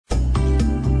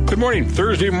Good morning.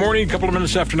 Thursday morning, a couple of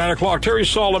minutes after 9 o'clock. Terry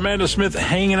Saul, Amanda Smith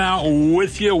hanging out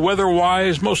with you.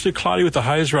 Weather-wise, mostly cloudy with the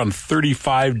highs around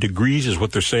 35 degrees is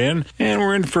what they're saying. And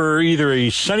we're in for either a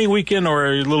sunny weekend or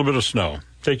a little bit of snow.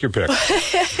 Take your pick.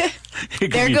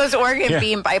 There goes Oregon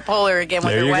being bipolar again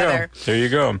with the weather. There you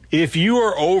go. If you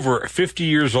are over 50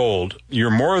 years old,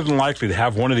 you're more than likely to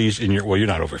have one of these in your... Well, you're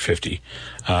not over 50.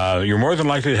 You're more than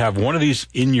likely to have one of these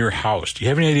in your house. Do you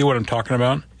have any idea what I'm talking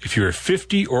about? If you're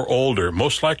 50 or older,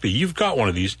 most likely you've got one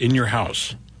of these in your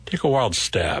house. Take a wild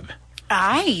stab.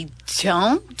 I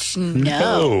don't know.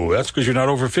 No, that's because you're not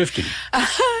over 50. You're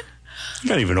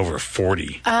not even over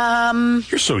 40.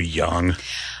 You're so young.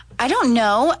 I don't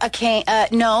know. Okay,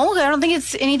 no, I don't think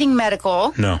it's anything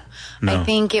medical. No. I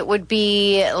think it would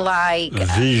be like...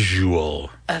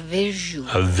 Visual. A visual.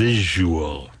 A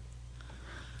visual.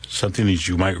 Something that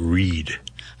you might read.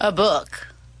 A book.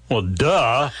 Well,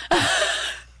 duh.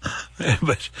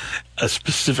 But a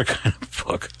specific kind of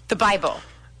book. The Bible.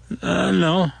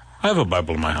 No. I have a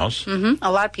Bible in my house. Mm-hmm.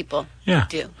 A lot of people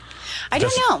do. I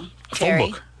don't know,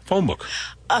 Terry. Phone book.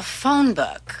 A phone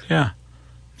book. Yeah.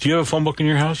 Do you have a phone book in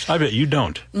your house? I bet you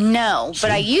don't. No, See?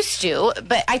 but I used to.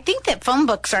 But I think that phone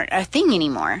books aren't a thing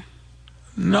anymore.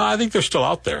 No, I think they're still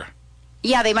out there.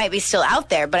 Yeah, they might be still out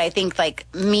there, but I think, like,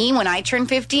 me, when I turn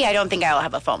 50, I don't think I'll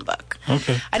have a phone book.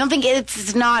 Okay. I don't think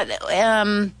it's not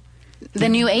the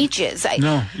new ages.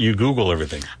 No, you Google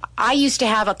everything. I used to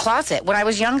have a closet when I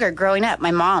was younger, growing up. My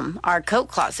mom, our coat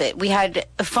closet, we had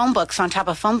phone books on top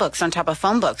of phone books on top of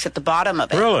phone books at the bottom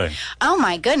of it. Really? Oh,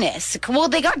 my goodness. Well,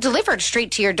 they got delivered straight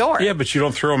to your door. Yeah, but you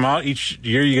don't throw them out. Each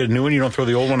year you get a new one, you don't throw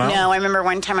the old one out? No, I remember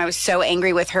one time I was so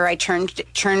angry with her, I turned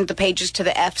the pages to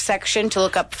the F section to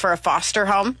look up for a foster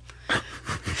home.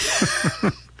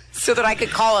 So that I could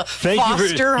call a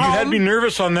foster home. You had me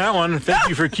nervous on that one. Thank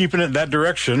you for keeping it that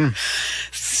direction.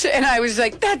 And I was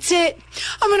like, that's it.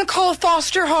 I'm going to call a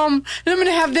foster home, and I'm going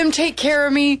to have them take care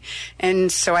of me.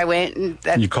 And so I went.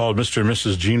 And you called Mr. and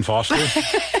Mrs. Gene Foster?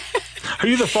 Are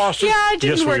you the foster? Yeah, it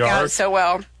didn't work out so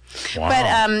well. Wow.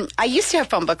 But I used to have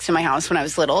phone books in my house when I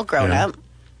was little, growing up.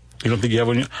 You don't think you have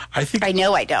one? I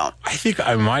know I don't. I think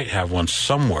I might have one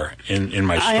somewhere in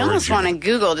my storage. I almost want to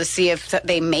Google to see if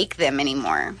they make them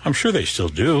anymore. I'm sure they still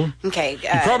do. Okay.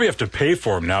 You probably have to pay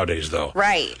for them nowadays, though.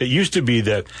 Right. It used to be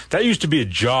that used to be a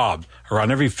job around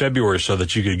every February so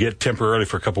that you could get temporarily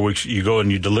for a couple of weeks. You go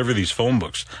and you deliver these phone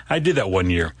books. I did that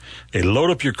one year. They load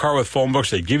up your car with phone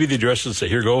books. They give you the addresses and say,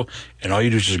 here, go. And all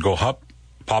you do is just go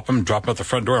pop them, drop them at the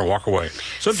front door, and walk away.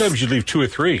 Sometimes you leave 2 or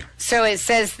 3. So it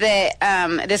says that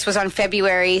this was on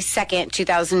February 2nd,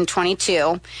 2022,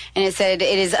 and it said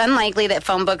it is unlikely that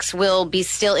phone books will be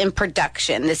still in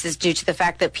production. This is due to the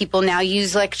fact that people now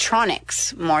use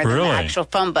electronics more than the actual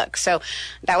phone books. So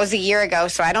that was a year ago,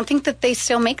 so I don't think that they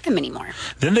still make them anymore.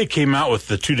 Then they came out with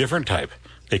the 2 different type.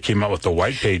 They came out with the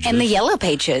white pages. And the yellow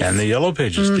pages. Mm-hmm. The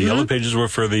yellow pages were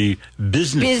for the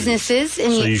businesses.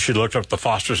 And so you should look up the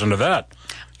Fosters under that.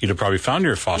 You'd have probably found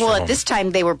your foster home. Well, at this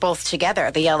time, they were both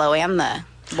together, the yellow and the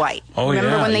white. Oh,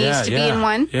 Remember when they used to be in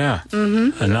one? Yeah.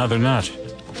 Mm-hmm. And now they're not.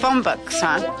 Phone books,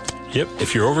 huh? Yep.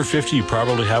 If you're over 50, you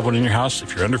probably have one in your house.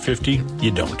 If you're under 50,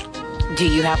 you don't. Do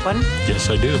you have one? Yes,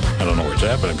 I do. I don't know where it's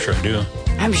at, but I'm sure I do.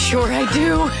 I'm sure I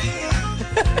do.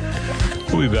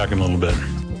 We'll be back in a little bit.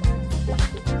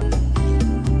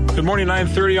 Good morning,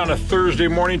 9:30 on a Thursday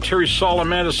morning. Terry Saul,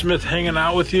 Amanda Smith hanging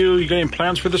out with you. You got any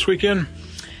plans for this weekend?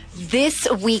 This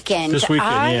weekend,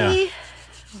 yeah.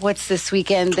 What's this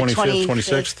weekend? 25th,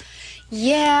 26th?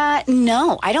 Yeah,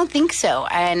 no, I don't think so.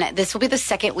 And this will be the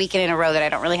second weekend in a row that I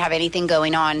don't really have anything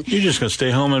going on. You're just going to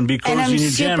stay home and be cozy in your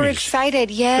jammies. And I'm super excited,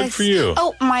 yes. Good for you.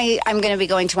 Oh, I'm going to be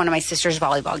going to one of my sister's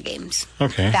volleyball games.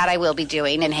 Okay. That I will be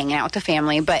doing and hanging out with the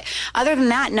family. But other than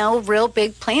that, no real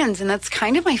big plans. And that's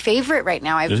kind of my favorite right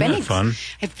now. Isn't that fun?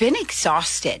 I've been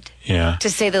exhausted. Yeah. To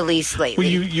say the least lately.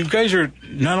 Well, you guys are,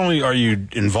 not only are you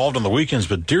involved on the weekends,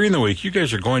 but during the week, you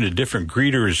guys are going to different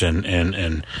greeters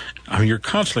and I mean, you're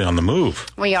constantly on the move.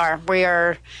 We are.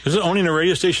 Is it owning a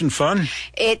radio station fun?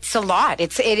 It's a lot.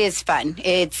 It is fun.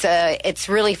 It's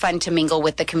really fun to mingle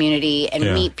with the community and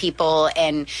meet people.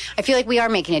 And I feel like we are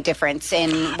making a difference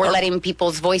and we're letting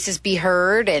people's voices be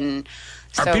heard. And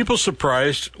are people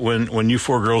surprised when you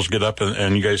 4 girls get up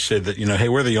and you guys say that, hey,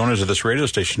 we're the owners of this radio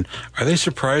station? Are they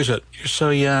surprised that you're so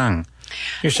young?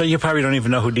 You probably don't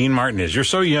even know who Dean Martin is. You're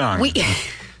so young.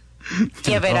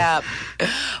 Give it up.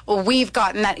 Well, we've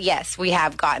gotten that. Yes, we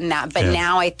have gotten that. But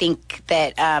now I think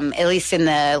that at least in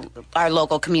our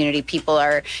local community, people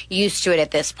are used to it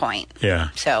at this point. Yeah.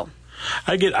 So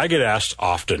I get asked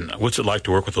often, what's it like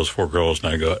to work with those 4 girls?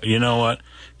 And I go, you know what?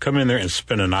 come in there and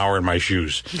spend an hour in my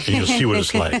shoes, and you'll see what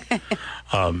it's like.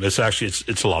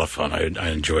 It's a lot of fun. I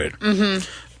enjoy it. Mm-hmm.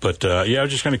 But I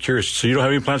was just kind of curious. So you don't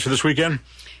have any plans for this weekend?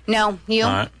 No, you?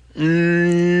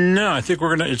 No, I think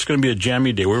it's gonna be a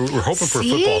jammy day. We're hoping for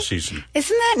football season.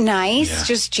 Isn't that nice? Yeah.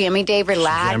 Just jammy day,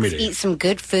 relax, Jammy day. eat some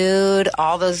good food,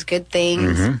 all those good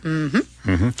things. Mm-hmm.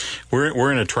 Mm-hmm.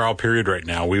 We're in a trial period right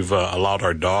now. We've allowed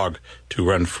our dog to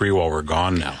run free while we're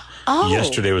gone now. Oh.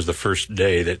 Yesterday was the first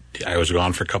day that I was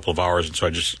gone for a couple of hours, and so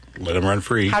I just let him run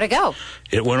free. How'd it go?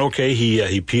 It went okay. He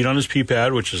peed on his pee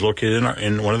pad, which is located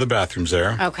in one of the bathrooms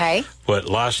there. Okay. But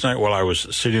last night while I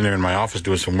was sitting there in my office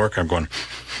doing some work, I'm going,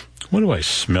 what do I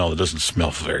smell? It doesn't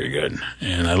smell very good.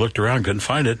 And I looked around, couldn't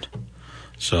find it.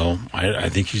 So I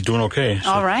think he's doing okay. So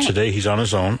all right. Today he's on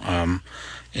his own.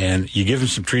 And you give him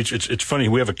some treats. It's funny.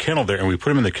 We have a kennel there, and we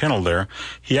put him in the kennel there.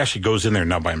 He actually goes in there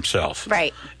now by himself.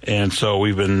 Right. And so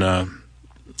we've been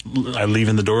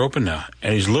leaving the door open now.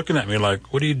 And he's looking at me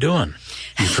like, what are you doing?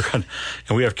 You forgot.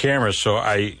 And we have cameras, so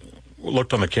I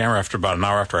looked on the camera after about an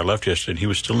hour after I left yesterday, and he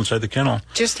was still inside the kennel.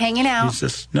 Just hanging out.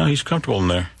 He's comfortable in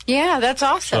there. Yeah, that's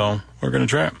awesome. So we're going to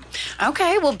try it.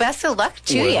 Okay, well, best of luck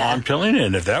to you. I'm telling you,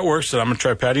 and if that works, then I'm going to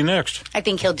try Patty next. I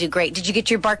think he'll do great. Did you get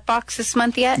your bark box this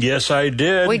month yet? Yes, I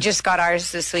did. We just got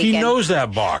ours this weekend. He knows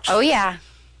that box. Oh, yeah.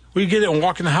 We get it and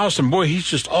walk in the house, and boy, he's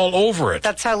just all over it.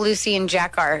 That's how Lucy and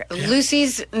Jack are. Yeah.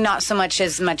 Lucy's not so much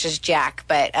as Jack,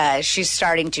 but she's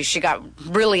starting to. She got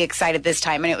really excited this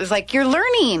time, and it was like, you're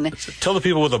learning. Tell the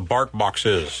people what the Bark Box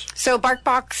is. So Bark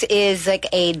Box is like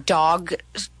a dog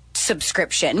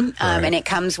subscription, and it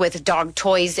comes with dog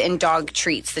toys and dog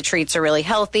treats. The treats are really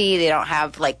healthy. They don't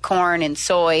have like corn and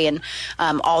soy and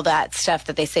all that stuff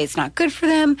that they say it's not good for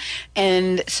them.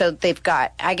 And so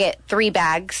I get 3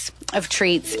 bags of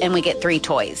treats and we get 3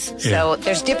 toys. Yeah. So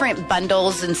there's different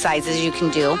bundles and sizes you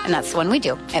can do, and that's the one we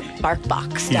do at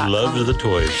BarkBox.com. He loves the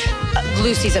toys.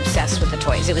 Lucy's obsessed with the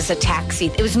toys. It was a taxi.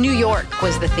 It was New York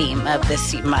was the theme of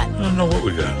this month. I don't know what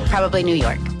we got. Probably New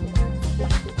York.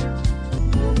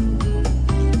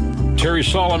 Terry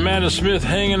Saul, Amanda Smith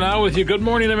hanging out with you. Good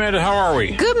morning, Amanda. How are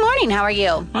we? Good morning. How are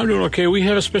you? I'm doing okay. We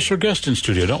have a special guest in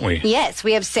studio, don't we? Yes,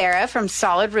 we have Sarah from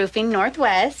Solid Roofing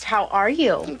Northwest. How are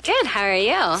you? Good. How are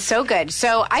you? So good.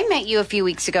 So I met you a few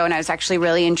weeks ago, and I was actually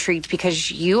really intrigued because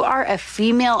you are a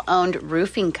female-owned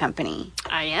roofing company.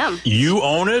 I am. You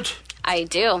own it? I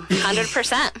do,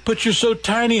 100%. But you're so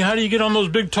tiny. How do you get on those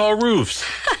big, tall roofs?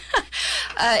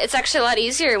 It's actually a lot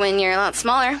easier when you're a lot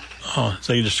smaller. Oh,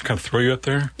 so you just kind of throw you up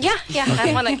there? Yeah. Okay. I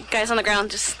have one of the guys on the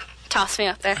ground just toss me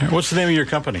up there. Right, what's the name of your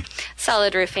company?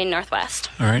 Solid Roofing Northwest.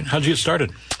 All right. How'd you get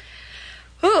started?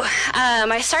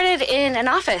 I started in an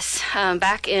office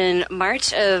back in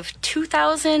March of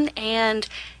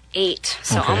 2008,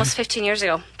 so almost 15 years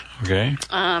ago. Okay.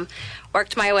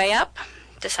 Worked my way up,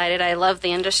 decided I loved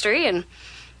the industry, and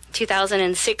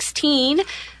 2016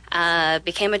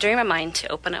 became a dream of mine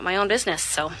to open up my own business.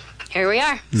 So here we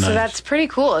are. Nice. So that's pretty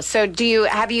cool. So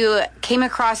have you came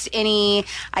across any,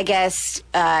 I guess,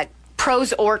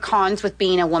 pros or cons with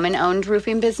being a woman-owned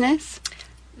roofing business?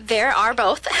 There are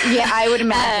both. Yeah, I would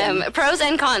imagine. Pros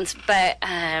and cons, but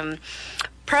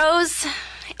pros,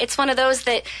 it's one of those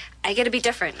that I get to be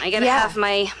different. I get to have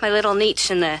my little niche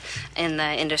in the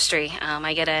industry.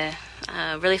 I get to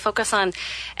really focus on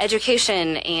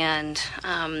education and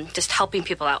just helping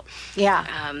people out. Yeah.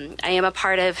 I am a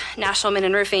part of National Men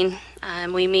in Roofing.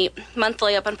 We meet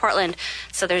monthly up in Portland.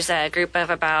 So there's a group of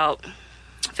about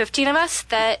 15 of us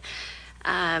that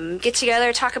get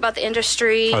together, talk about the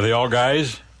industry. Are they all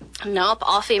guys? Nope,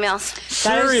 all females.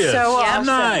 Serious? So awesome.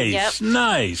 Nice. Yep.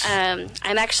 Nice.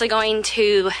 I'm actually going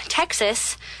to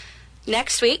Texas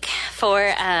next week for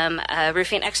a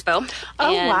roofing expo.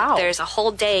 Oh, and wow. There's a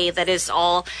whole day that is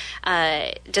all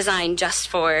designed just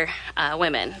for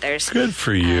women. There's Good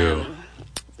for you.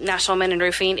 National Men in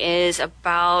Roofing is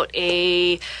about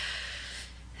a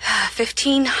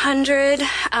 1,500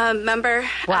 member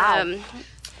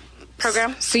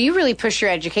program. So you really push your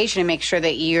education and make sure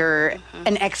that you're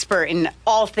an expert in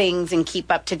all things and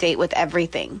keep up to date with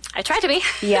everything. I try to be.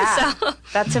 Yeah. So.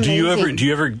 That's amazing. Do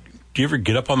you ever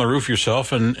get up on the roof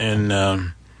yourself and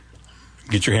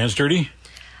get your hands dirty?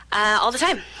 All the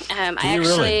time. I actually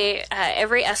really?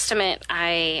 Every estimate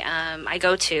I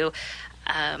go to,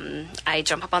 I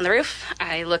jump up on the roof.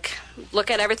 I look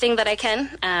at everything that I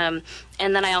can, and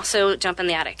then I also jump in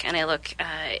the attic and I look,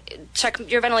 check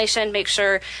your ventilation, make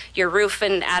sure your roof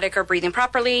and attic are breathing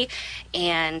properly,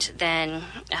 and then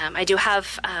I do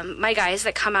have my guys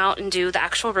that come out and do the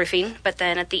actual roofing. But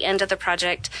then at the end of the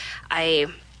project, I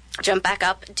jump back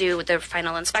up, do the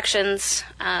final inspections,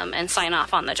 and sign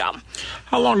off on the job.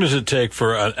 How long does it take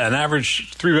for an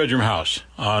average 3-bedroom house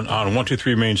on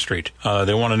 123 Main Street?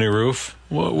 They want a new roof.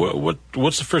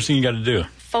 What's the first thing you got to do?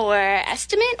 For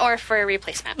estimate or for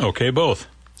replacement? Okay, both.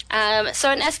 So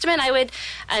an estimate, I would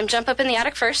jump up in the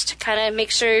attic first, kind of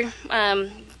make sure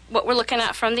what we're looking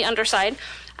at from the underside,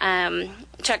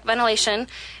 check ventilation,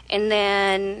 and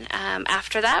then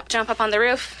after that, jump up on the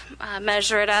roof,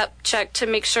 measure it up, check to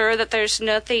make sure that there's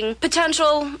nothing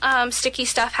potential sticky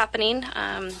stuff happening.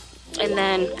 And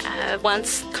then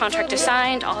once contract is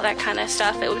signed, all that kind of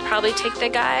stuff, it would probably take the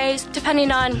guys,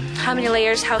 depending on how many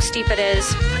layers, how steep it is,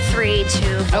 3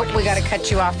 to 4 Oh, we got to cut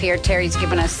you off here. Terry's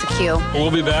giving us the cue.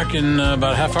 We'll be back in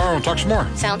about a half hour and we'll talk some more.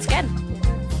 Sounds good.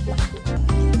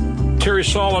 Terry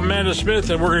Saul, Amanda Smith,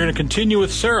 and we're going to continue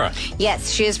with Sarah. Yes,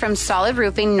 she is from Solid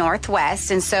Roofing Northwest.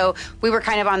 And so we were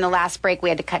kind of on the last break. We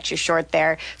had to cut you short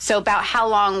there. So about how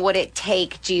long would it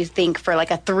take, do you think, for like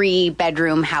a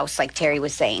 3-bedroom house, like Terry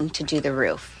was saying, to do the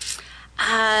roof?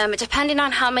 Depending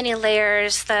on how many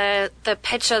layers, the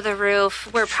pitch of the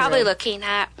roof, we're probably looking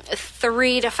at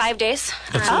 3 to 5 days.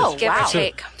 Give or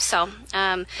take. So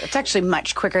it's actually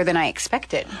much quicker than I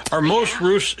expected. Are most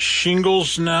roofs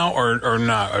shingles now or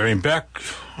not? I mean, I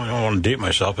don't want to date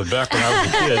myself, but back when I was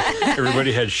a kid,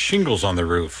 everybody had shingles on the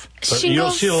roof. But you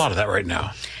don't see a lot of that right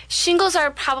now. Shingles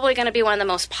are probably going to be one of the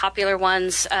most popular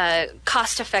ones,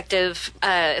 cost-effective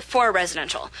for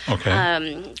residential.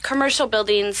 Okay. Commercial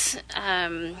buildings,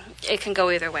 it can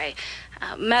go either way.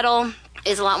 Metal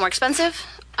is a lot more expensive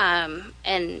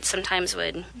and sometimes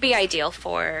would be ideal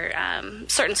for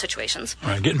certain situations. All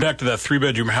right, getting back to that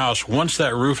 3-bedroom house, once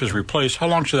that roof is replaced, how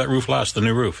long should that roof last, the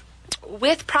new roof?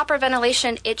 With proper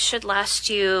ventilation, it should last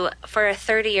you, for a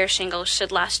 30-year shingle,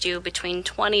 should last you between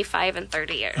 25 and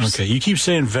 30 years. Okay, you keep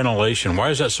saying ventilation. Why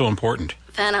is that so important?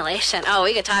 Ventilation. Oh,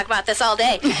 we could talk about this all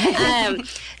day.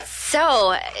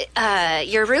 So,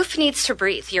 your roof needs to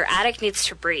breathe. Your attic needs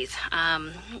to breathe.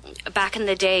 Back in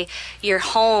the day, your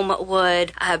home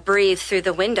would breathe through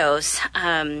the windows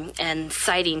and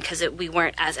siding because we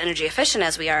weren't as energy efficient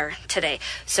as we are today.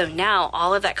 So now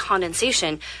all of that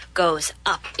condensation goes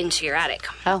up into your attic.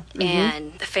 Oh,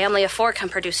 and the family of 4 can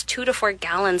produce 2 to 4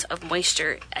 gallons of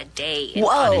moisture a day in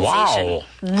Whoa. condensation.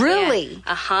 Wow. Really?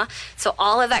 So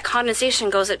all of that condensation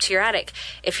goes up to your attic.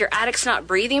 If your attic's not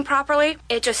breathing properly,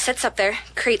 it just sits up there,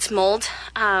 creates mold,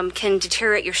 can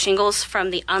deteriorate your shingles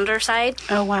from the underside.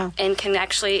 Oh, wow. And can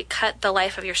actually cut the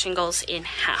life of your shingles in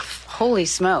half. Holy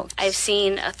smokes. I've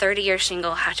seen a 30-year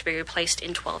shingle have to be replaced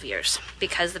in 12 years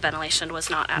because the ventilation was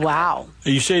not adequate. Wow.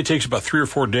 You say it takes about 3 or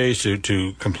 4 days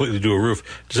to completely do a roof.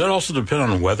 Does that also depend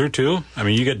on weather, too? I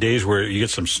mean, you get days where you get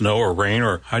some snow or rain,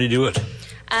 or how do you do it?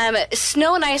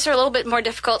 Snow and ice are a little bit more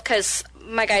difficult because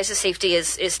my guys' safety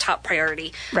is top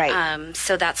priority. Right.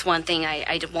 So that's one thing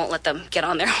I won't let them get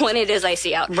on there when it is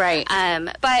icy out. Right.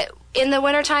 But in the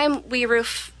wintertime, we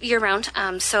roof year-round.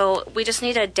 So we just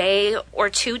need a day or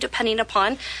 2, depending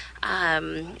upon,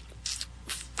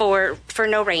 for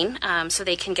no rain, so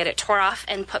they can get it tore off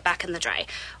and put back in the dry.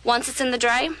 Once it's in the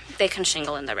dry, they can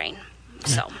shingle in the rain.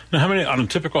 So now, on a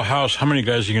typical house, how many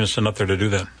guys are you going to send up there to do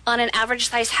that? On an average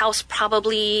size house,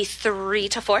 probably 3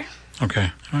 to 4.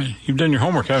 Okay. All right. You've done your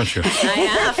homework, haven't you? I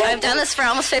have. I've done this for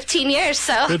almost 15 years,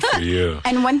 so. Good for you.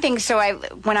 And one thing,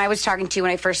 when I was talking to you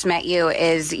when I first met you,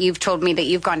 is you've told me that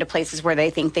you've gone to places where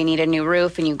they think they need a new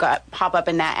roof, and you pop up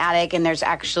in that attic, and there's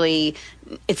actually,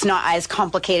 it's not as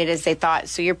complicated as they thought.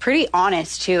 So you're pretty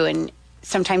honest, too, and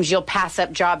sometimes you'll pass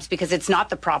up jobs because it's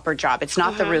not the proper job. It's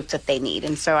not the roof that they need.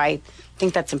 And so I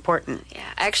think that's important. Yeah,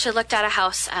 I actually looked at a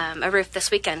house, a roof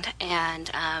this weekend, and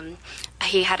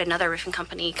he had another roofing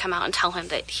company come out and tell him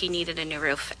that he needed a new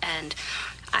roof. And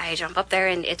I jump up there,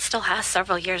 and it still has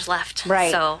several years left.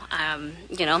 Right. So,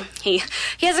 he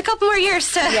has a couple more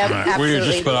years to. Yep, All right. absolutely. We're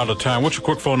just about out of time. What's your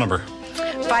quick phone number?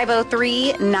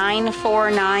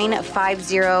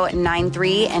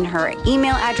 503-949-5093, and her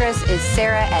email address is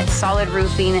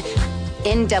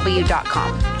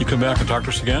sarah@solidroofingnw.com. You come back and talk to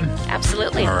us again?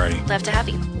 Absolutely. All righty. Love to have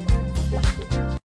you.